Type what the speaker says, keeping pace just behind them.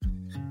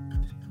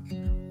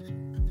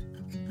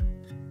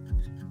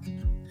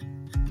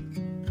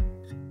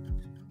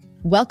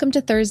Welcome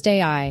to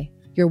ThursdAI,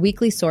 your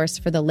weekly source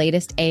for the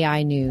latest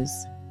AI news.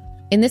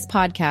 In this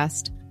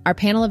podcast, our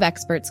panel of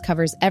experts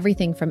covers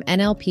everything from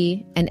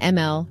NLP and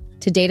ML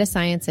to data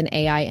science and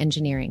AI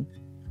engineering.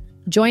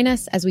 Join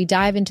us as we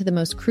dive into the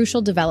most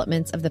crucial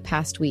developments of the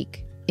past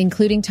week,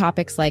 including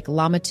topics like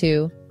LLaMa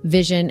 2,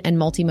 vision and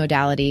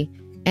multimodality,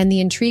 and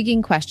the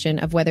intriguing question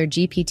of whether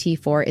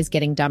GPT-4 is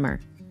getting dumber.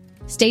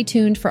 Stay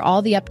tuned for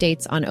all the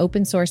updates on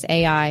open source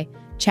AI,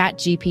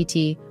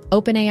 ChatGPT,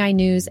 OpenAI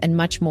news, and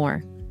much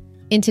more.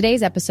 In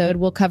today's episode,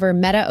 we'll cover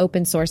Meta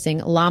open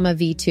sourcing LLaMa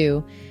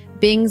v2,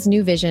 Bing's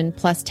new vision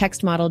plus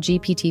text model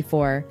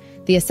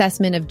GPT-4, the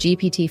assessment of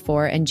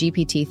GPT-4 and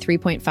GPT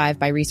 3.5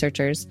 by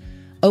researchers,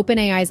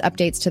 OpenAI's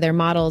updates to their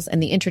models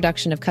and the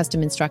introduction of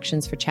custom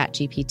instructions for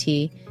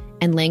ChatGPT,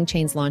 and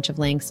LangChain's launch of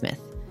LangSmith,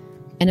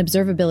 an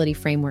observability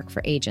framework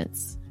for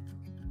agents.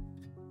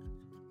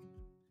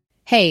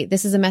 Hey,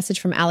 this is a message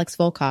from Alex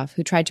Volkov,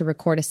 who tried to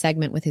record a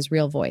segment with his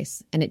real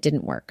voice, and it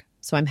didn't work,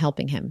 so I'm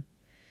helping him.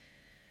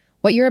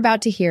 What you're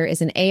about to hear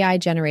is an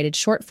AI-generated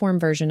short-form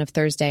version of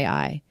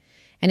ThursdAI,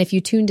 and if you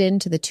tuned in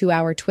to the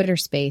 2-hour Twitter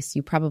space,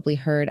 you probably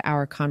heard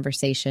our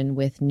conversation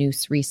with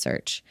Noose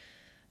Research,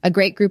 a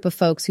great group of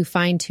folks who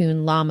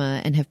fine-tune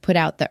LLaMa and have put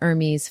out the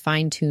Hermes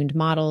fine-tuned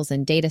models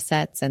and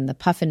datasets and the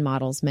Puffin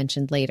models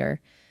mentioned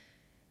later.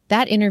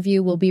 That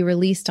interview will be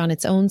released on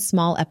its own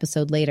small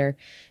episode later,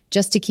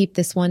 just to keep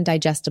this one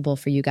digestible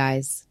for you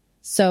guys.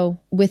 So,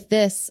 with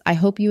this, I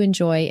hope you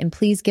enjoy, and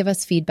please give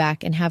us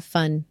feedback and have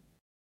fun.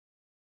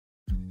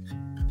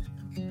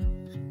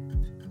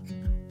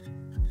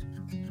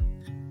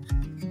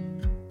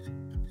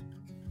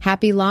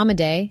 Happy LLaMa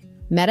Day!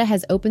 Meta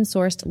has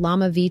open-sourced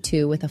LLaMa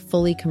v2 with a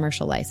fully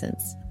commercial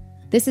license.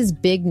 This is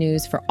big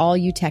news for all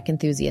you tech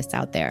enthusiasts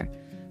out there.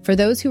 For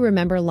those who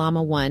remember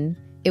LLaMa 1,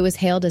 it was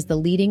hailed as the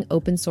leading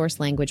open-source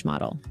language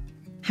model.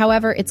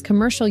 However, its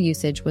commercial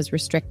usage was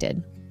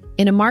restricted.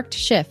 In a marked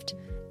shift,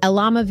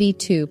 LLaMa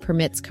v2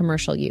 permits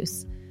commercial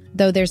use,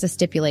 though there's a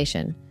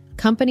stipulation.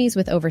 Companies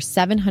with over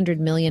 700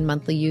 million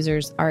monthly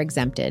users are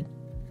exempted.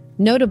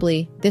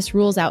 Notably, this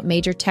rules out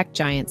major tech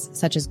giants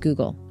such as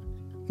Google.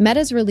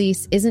 Meta's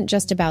release isn't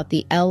just about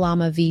the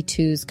LLaMa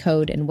v2's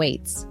code and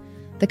weights.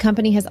 The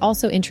company has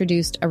also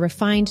introduced a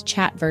refined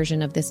chat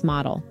version of this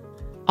model,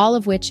 all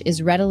of which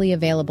is readily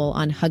available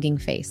on Hugging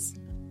Face.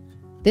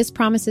 This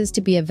promises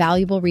to be a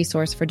valuable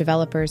resource for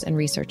developers and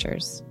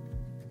researchers.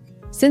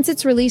 Since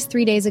its release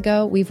 3 days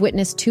ago, we've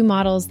witnessed 2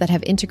 models that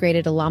have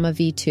integrated a LLaMa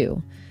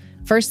v2.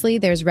 Firstly,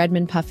 there's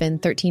Redmond Puffin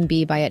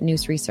 13B by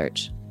Noose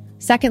Research.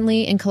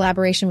 Secondly, in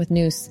collaboration with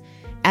Noose,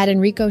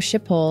 Enrico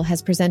Schiphol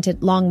has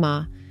presented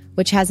LLaMa,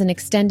 which has an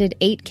extended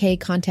 8K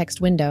context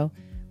window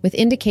with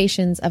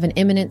indications of an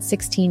imminent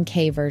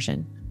 16K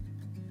version.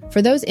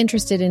 For those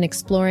interested in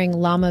exploring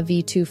LLaMa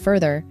v2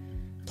 further,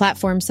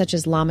 platforms such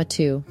as LLaMa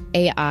 2,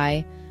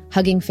 AI,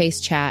 Hugging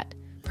Face Chat,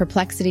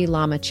 Perplexity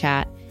LLaMa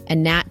Chat,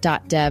 and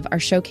nat.dev are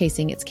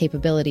showcasing its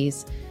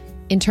capabilities.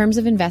 In terms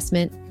of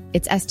investment,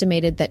 it's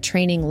estimated that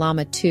training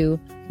LLaMa 2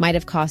 might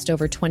have cost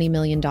over $20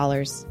 million.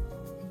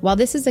 While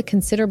this is a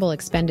considerable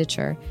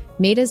expenditure,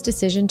 Meta's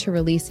decision to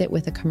release it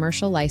with a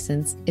commercial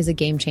license is a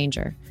game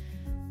changer.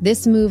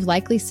 This move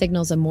likely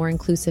signals a more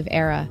inclusive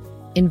era,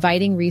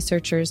 inviting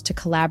researchers to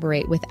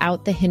collaborate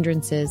without the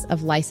hindrances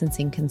of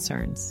licensing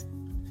concerns.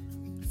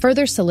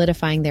 Further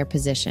solidifying their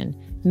position,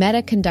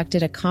 Meta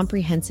conducted a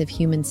comprehensive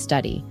human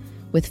study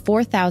with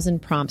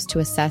 4,000 prompts to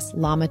assess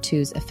LLaMa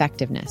 2's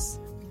effectiveness.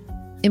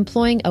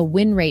 Employing a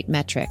win rate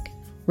metric,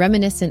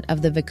 reminiscent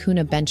of the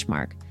Vicuna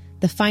benchmark,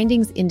 the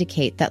findings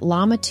indicate that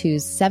LLaMa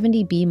 2's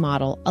 70B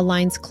model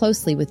aligns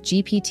closely with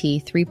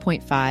GPT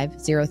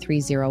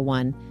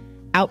 3.5-0301,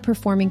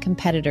 outperforming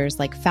competitors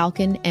like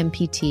Falcon,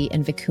 MPT,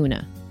 and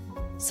Vicuna.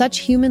 Such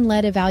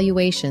human-led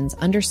evaluations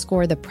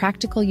underscore the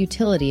practical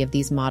utility of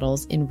these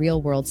models in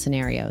real-world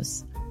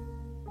scenarios.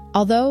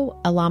 Although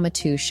LLaMa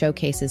 2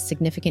 showcases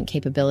significant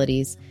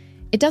capabilities,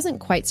 it doesn't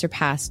quite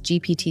surpass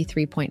GPT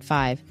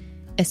 3.5,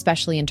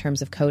 especially in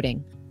terms of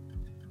coding.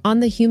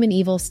 On the Human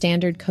Evil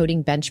Standard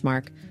Coding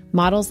benchmark,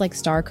 models like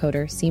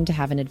StarCoder seem to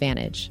have an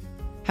advantage.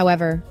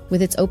 However,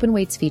 with its open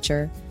weights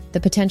feature,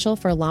 the potential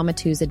for LLaMa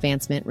 2's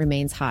advancement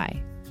remains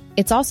high.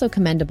 It's also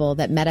commendable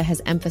that Meta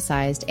has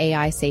emphasized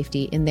AI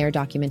safety in their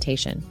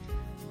documentation.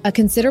 A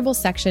considerable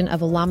section of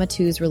LLaMa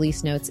 2's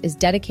release notes is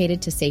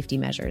dedicated to safety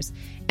measures,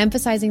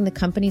 emphasizing the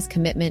company's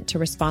commitment to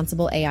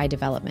responsible AI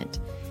development.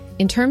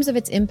 In terms of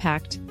its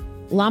impact,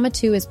 LLaMa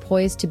 2 is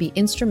poised to be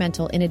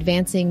instrumental in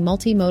advancing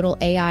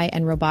multimodal AI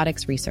and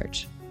robotics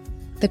research.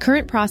 The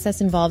current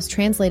process involves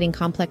translating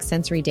complex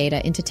sensory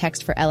data into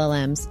text for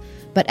LLMs,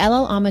 but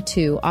LLaMa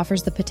 2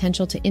 offers the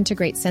potential to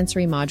integrate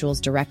sensory modules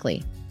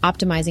directly,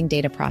 optimizing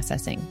data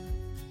processing.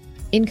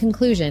 In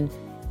conclusion,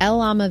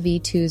 LLaMa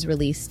v2's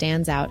release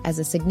stands out as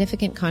a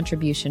significant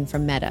contribution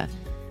from Meta,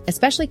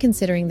 especially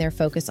considering their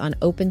focus on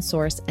open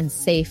source and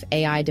safe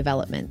AI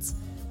developments.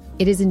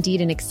 It is indeed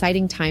an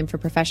exciting time for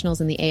professionals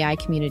in the AI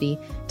community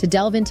to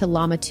delve into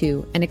LLaMa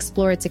 2 and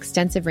explore its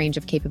extensive range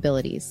of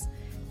capabilities.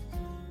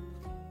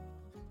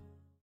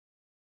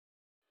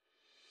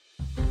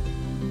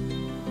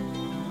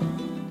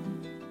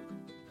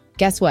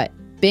 Guess what?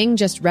 Bing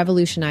just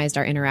revolutionized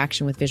our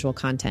interaction with visual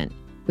content.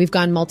 We've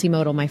gone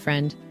multimodal, my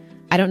friend.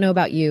 I don't know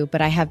about you, but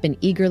I have been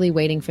eagerly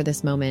waiting for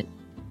this moment.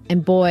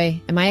 And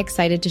boy, am I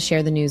excited to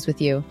share the news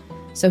with you.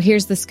 So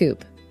here's the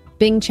scoop.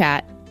 Bing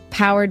Chat,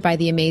 powered by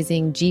the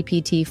amazing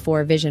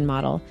GPT-4 vision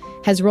model,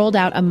 has rolled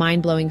out a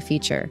mind-blowing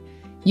feature.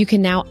 You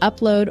can now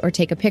upload or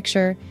take a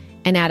picture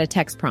and add a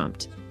text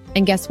prompt.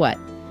 And guess what?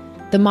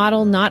 The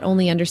model not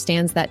only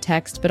understands that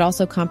text, but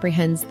also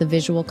comprehends the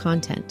visual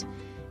content.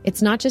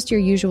 It's not just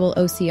your usual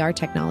OCR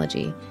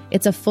technology.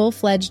 It's a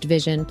full-fledged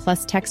vision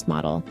plus text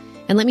model.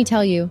 And let me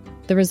tell you,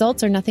 the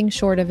results are nothing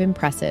short of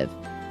impressive.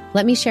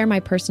 Let me share my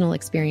personal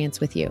experience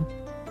with you.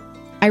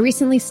 I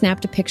recently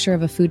snapped a picture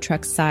of a food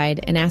truck's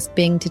side and asked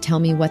Bing to tell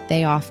me what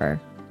they offer.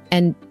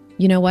 And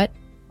you know what?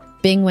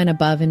 Bing went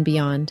above and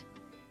beyond.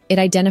 It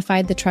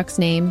identified the truck's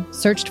name,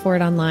 searched for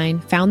it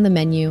online, found the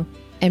menu,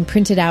 and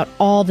printed out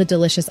all the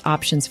delicious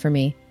options for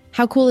me.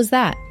 How cool is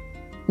that?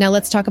 Now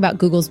let's talk about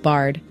Google's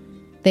Bard.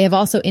 They have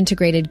also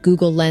integrated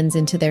Google Lens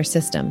into their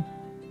system.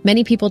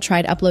 Many people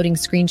tried uploading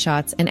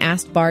screenshots and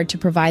asked Bard to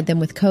provide them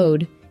with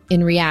code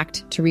in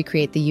React to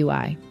recreate the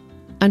UI.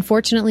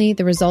 Unfortunately,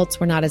 the results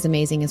were not as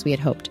amazing as we had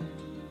hoped.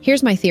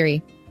 Here's my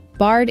theory.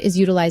 Bard is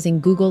utilizing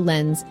Google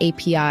Lens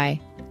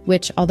API,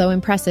 which, although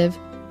impressive,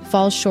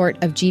 falls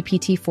short of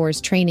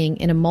GPT-4's training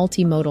in a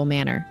multimodal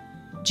manner.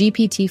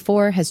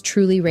 GPT-4 has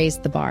truly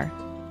raised the bar.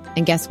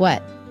 And guess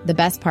what? The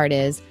best part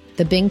is,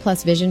 the Bing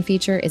Plus Vision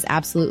feature is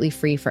absolutely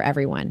free for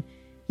everyone.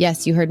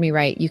 Yes, you heard me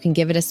right. You can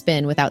give it a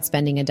spin without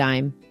spending a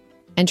dime.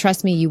 And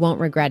trust me, you won't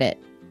regret it.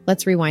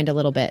 Let's rewind a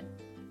little bit.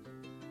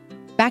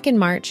 Back in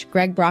March,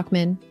 Greg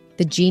Brockman,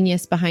 the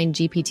genius behind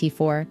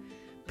GPT-4,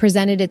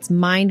 presented its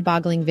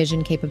mind-boggling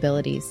vision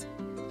capabilities.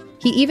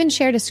 He even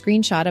shared a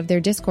screenshot of their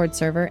Discord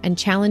server and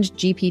challenged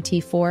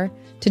GPT-4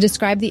 to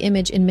describe the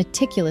image in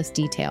meticulous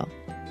detail.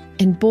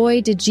 And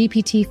boy, did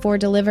GPT-4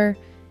 deliver.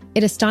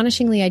 It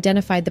astonishingly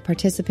identified the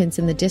participants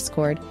in the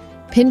Discord,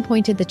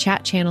 pinpointed the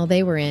chat channel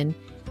they were in,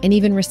 and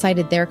even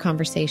recited their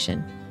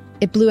conversation.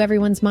 It blew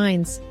everyone's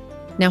minds.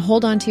 Now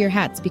hold on to your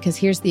hats because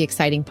here's the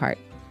exciting part.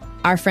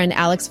 Our friend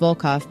Alex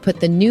Volkov put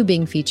the new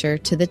Bing feature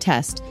to the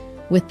test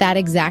with that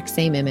exact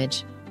same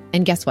image.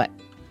 And guess what?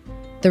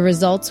 The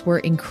results were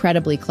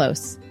incredibly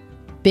close.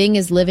 Bing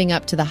is living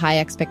up to the high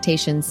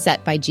expectations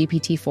set by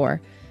GPT-4.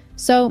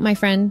 So, my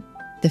friend,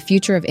 the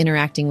future of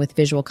interacting with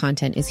visual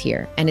content is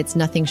here, and it's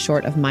nothing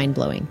short of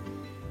mind-blowing.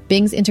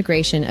 Bing's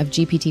integration of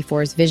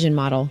GPT-4's vision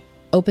model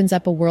opens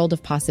up a world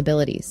of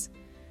possibilities.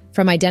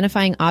 From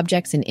identifying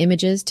objects and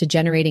images to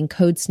generating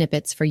code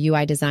snippets for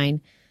UI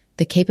design,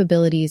 the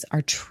capabilities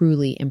are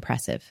truly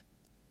impressive.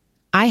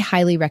 I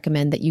highly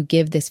recommend that you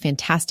give this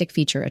fantastic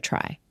feature a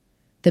try.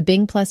 The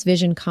Bing Plus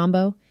Vision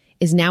combo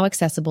is now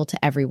accessible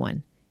to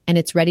everyone, and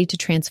it's ready to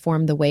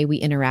transform the way we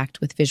interact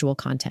with visual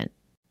content.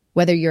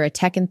 Whether you're a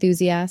tech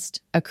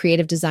enthusiast, a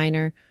creative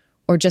designer,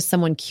 or just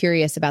someone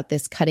curious about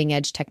this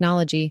cutting-edge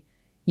technology,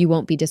 you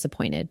won't be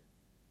disappointed.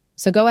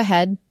 So go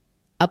ahead,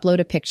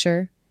 upload a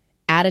picture,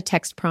 add a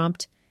text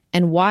prompt,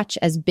 and watch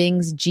as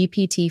Bing's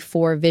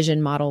GPT-4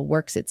 vision model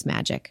works its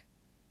magic.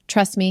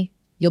 Trust me,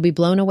 you'll be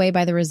blown away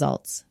by the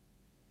results.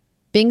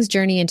 Bing's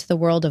journey into the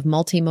world of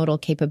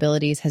multimodal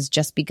capabilities has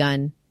just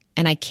begun,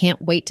 and I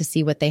can't wait to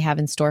see what they have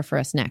in store for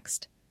us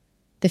next.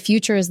 The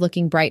future is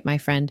looking bright, my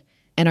friend,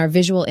 and our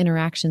visual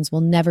interactions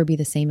will never be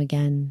the same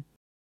again.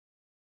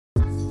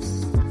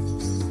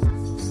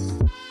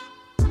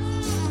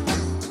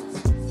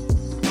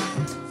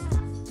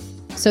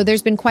 So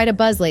there's been quite a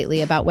buzz lately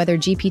about whether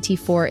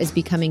GPT-4 is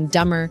becoming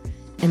dumber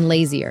and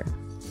lazier.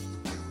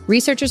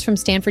 Researchers from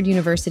Stanford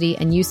University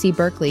and UC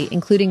Berkeley,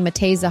 including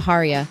Matej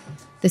Zaharia,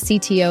 the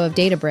CTO of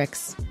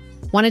Databricks,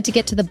 wanted to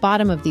get to the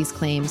bottom of these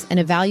claims and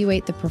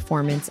evaluate the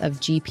performance of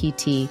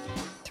GPT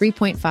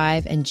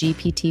 3.5 and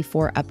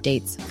GPT-4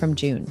 updates from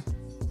June.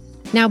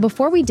 Now,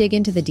 before we dig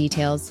into the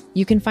details,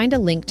 you can find a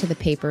link to the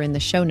paper in the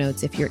show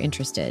notes if you're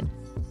interested.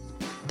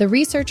 The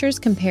researchers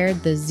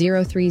compared the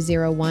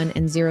 0301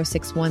 and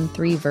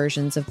 0613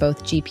 versions of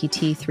both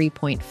GPT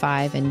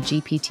 3.5 and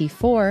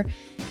GPT-4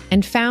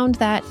 and found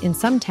that, in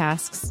some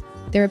tasks,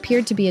 there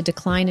appeared to be a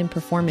decline in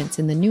performance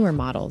in the newer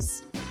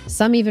models.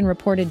 Some even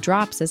reported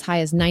drops as high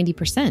as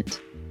 90%.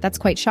 That's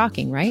quite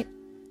shocking, right?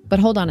 But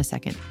hold on a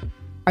second.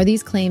 Are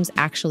these claims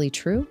actually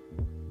true?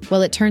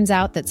 Well, it turns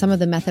out that some of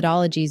the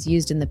methodologies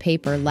used in the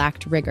paper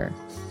lacked rigor.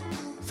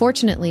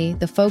 Fortunately,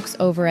 the folks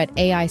over at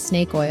AI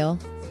Snake Oil,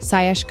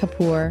 Sayesh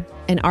Kapoor,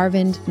 and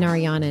Arvind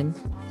Narayanan,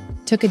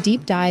 took a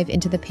deep dive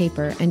into the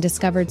paper and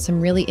discovered some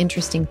really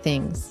interesting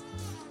things.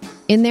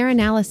 In their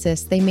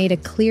analysis, they made a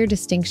clear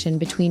distinction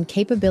between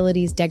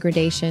capabilities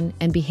degradation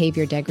and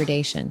behavior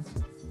degradation.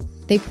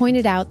 They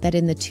pointed out that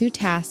in the two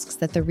tasks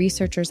that the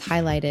researchers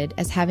highlighted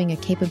as having a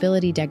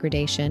capability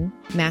degradation,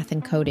 math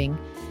and coding,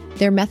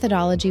 their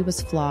methodology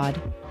was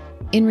flawed.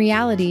 In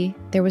reality,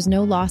 there was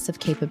no loss of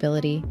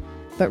capability,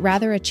 but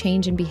rather a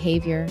change in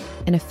behavior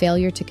and a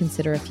failure to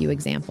consider a few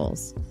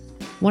examples.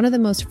 One of the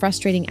most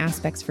frustrating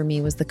aspects for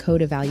me was the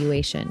code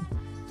evaluation.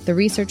 the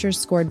researchers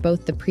scored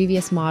both the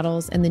previous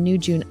models and the new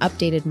June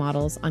updated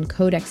models on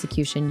code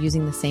execution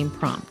using the same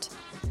prompt.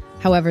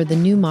 However, the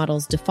new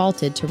models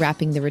defaulted to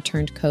wrapping the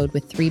returned code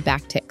with 3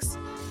 backticks,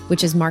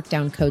 which is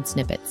markdown code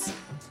snippets.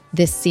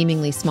 This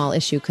seemingly small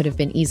issue could have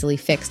been easily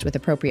fixed with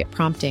appropriate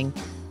prompting,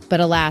 but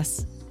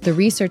alas, the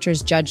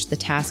researchers judged the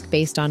task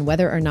based on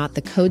whether or not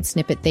the code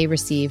snippet they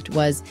received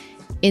was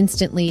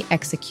instantly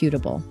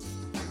executable.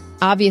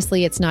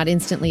 Obviously, it's not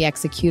instantly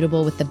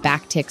executable with the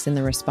backticks in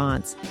the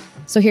response.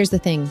 So here's the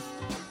thing.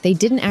 They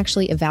didn't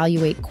actually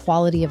evaluate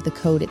quality of the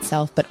code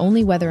itself, but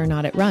only whether or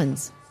not it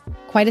runs.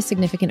 Quite a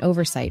significant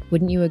oversight,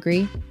 wouldn't you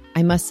agree?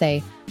 I must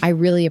say, I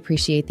really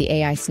appreciate the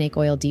AI snake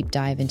oil deep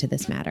dive into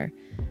this matter.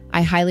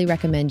 I highly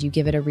recommend you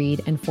give it a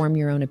read and form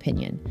your own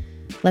opinion.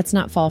 Let's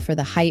not fall for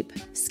the hype,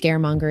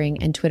 scaremongering,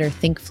 and Twitter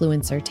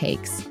thinkfluencer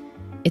takes.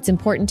 It's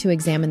important to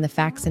examine the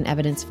facts and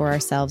evidence for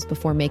ourselves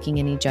before making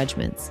any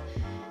judgments.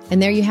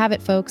 And there you have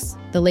it, folks.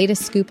 The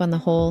latest scoop on the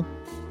whole.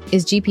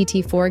 Is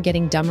GPT-4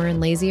 getting dumber and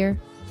lazier?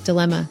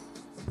 Dilemma.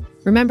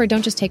 Remember,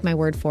 don't just take my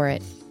word for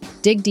it.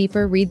 Dig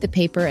deeper, read the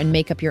paper, and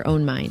make up your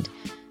own mind.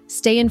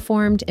 Stay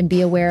informed and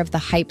be aware of the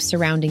hype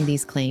surrounding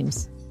these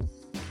claims.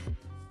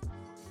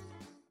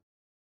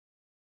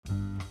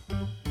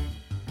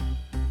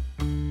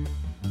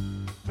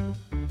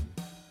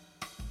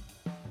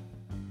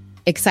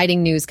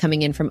 Exciting news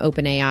coming in from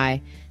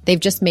OpenAI. They've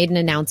just made an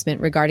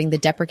announcement regarding the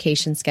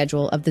deprecation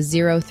schedule of the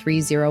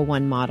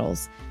 0301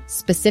 models,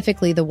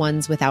 specifically the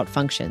ones without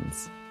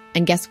functions.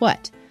 And guess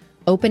what?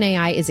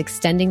 OpenAI is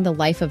extending the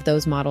life of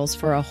those models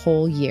for a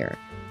whole year.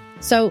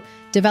 So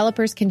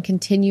developers can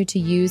continue to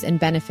use and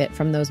benefit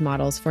from those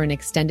models for an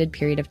extended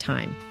period of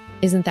time.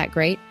 Isn't that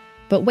great?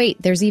 But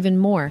wait, there's even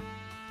more.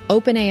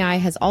 OpenAI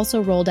has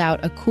also rolled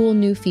out a cool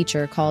new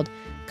feature called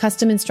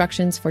Custom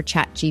Instructions for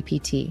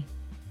ChatGPT.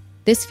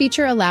 This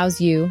feature allows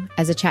you,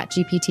 as a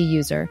ChatGPT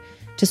user,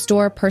 to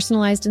store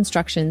personalized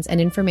instructions and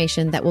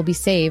information that will be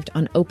saved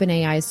on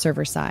OpenAI's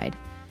server side.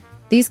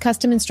 These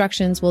custom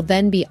instructions will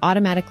then be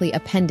automatically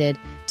appended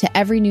to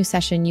every new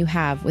session you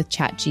have with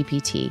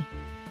ChatGPT.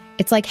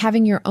 It's like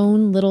having your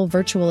own little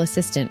virtual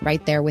assistant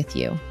right there with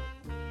you.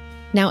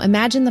 Now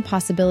imagine the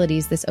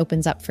possibilities this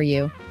opens up for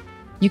you.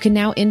 You can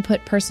now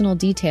input personal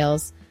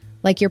details,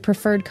 like your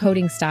preferred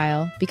coding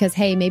style, because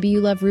hey, maybe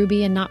you love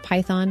Ruby and not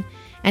Python,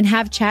 and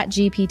have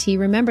ChatGPT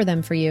remember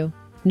them for you.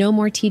 No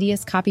more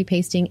tedious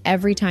copy-pasting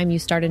every time you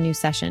start a new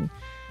session.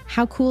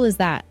 How cool is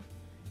that?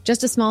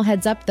 Just a small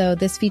heads up though,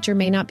 this feature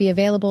may not be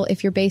available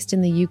if you're based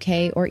in the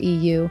UK or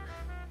EU,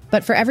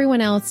 but for everyone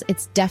else,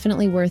 it's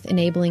definitely worth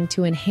enabling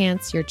to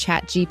enhance your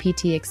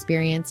ChatGPT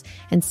experience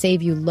and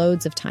save you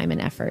loads of time and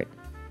effort.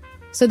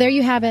 So there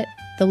you have it,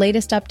 the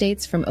latest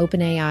updates from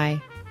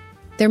OpenAI.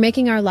 They're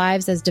making our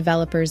lives as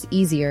developers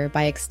easier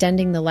by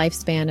extending the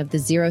lifespan of the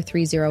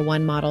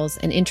 0301 models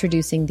and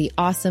introducing the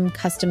awesome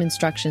custom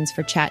instructions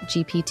for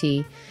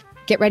ChatGPT.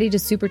 Get ready to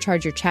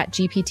supercharge your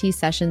ChatGPT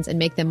sessions and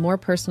make them more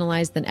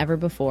personalized than ever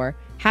before.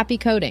 Happy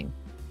coding!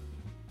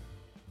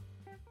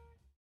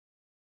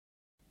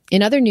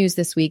 In other news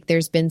this week,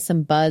 there's been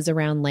some buzz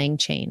around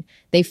LangChain.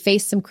 They've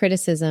faced some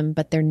criticism,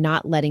 but they're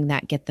not letting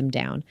that get them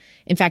down.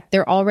 In fact,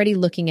 they're already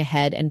looking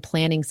ahead and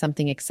planning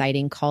something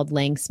exciting called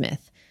LangSmith.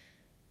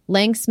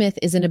 LangSmith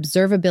is an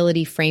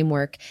observability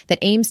framework that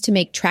aims to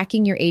make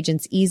tracking your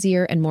agents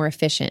easier and more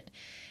efficient.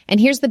 And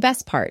here's the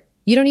best part.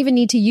 You don't even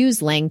need to use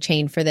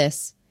LangChain for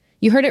this.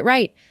 You heard it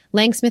right.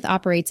 LangSmith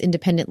operates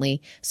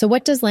independently. So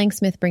what does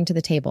LangSmith bring to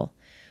the table?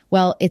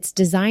 Well, it's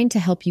designed to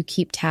help you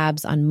keep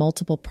tabs on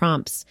multiple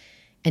prompts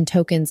and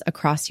tokens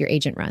across your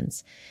agent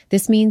runs.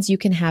 This means you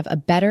can have a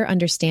better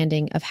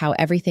understanding of how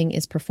everything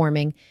is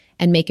performing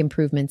and make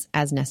improvements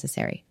as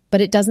necessary.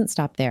 But it doesn't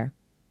stop there.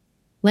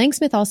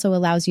 LangSmith also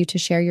allows you to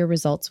share your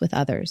results with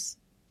others.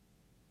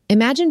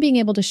 Imagine being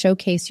able to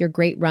showcase your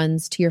great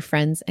runs to your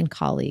friends and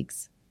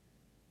colleagues.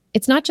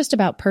 It's not just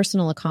about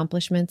personal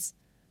accomplishments,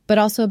 but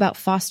also about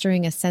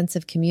fostering a sense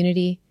of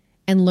community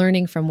and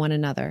learning from one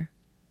another.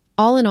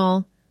 All in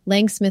all,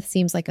 LangSmith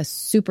seems like a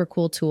super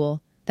cool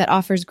tool that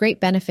offers great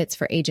benefits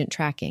for agent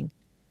tracking.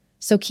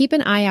 So keep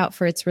an eye out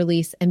for its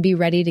release and be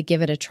ready to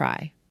give it a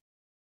try.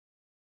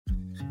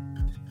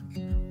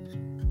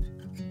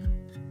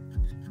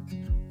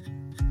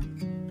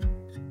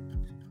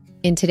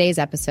 In today's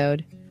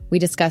episode, we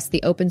discuss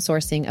the open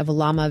sourcing of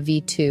LLaMa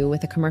v2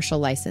 with a commercial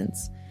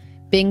license,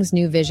 Bing's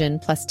new vision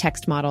plus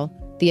text model,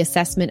 the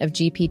assessment of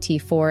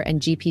GPT-4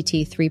 and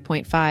GPT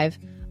 3.5,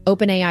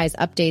 OpenAI's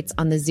updates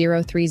on the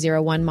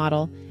 0301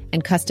 model,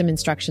 and custom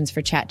instructions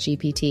for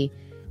ChatGPT,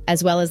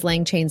 as well as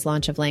LangChain's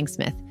launch of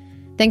LangSmith.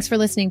 Thanks for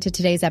listening to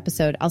today's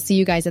episode. I'll see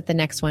you guys at the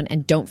next one,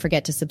 and don't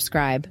forget to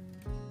subscribe.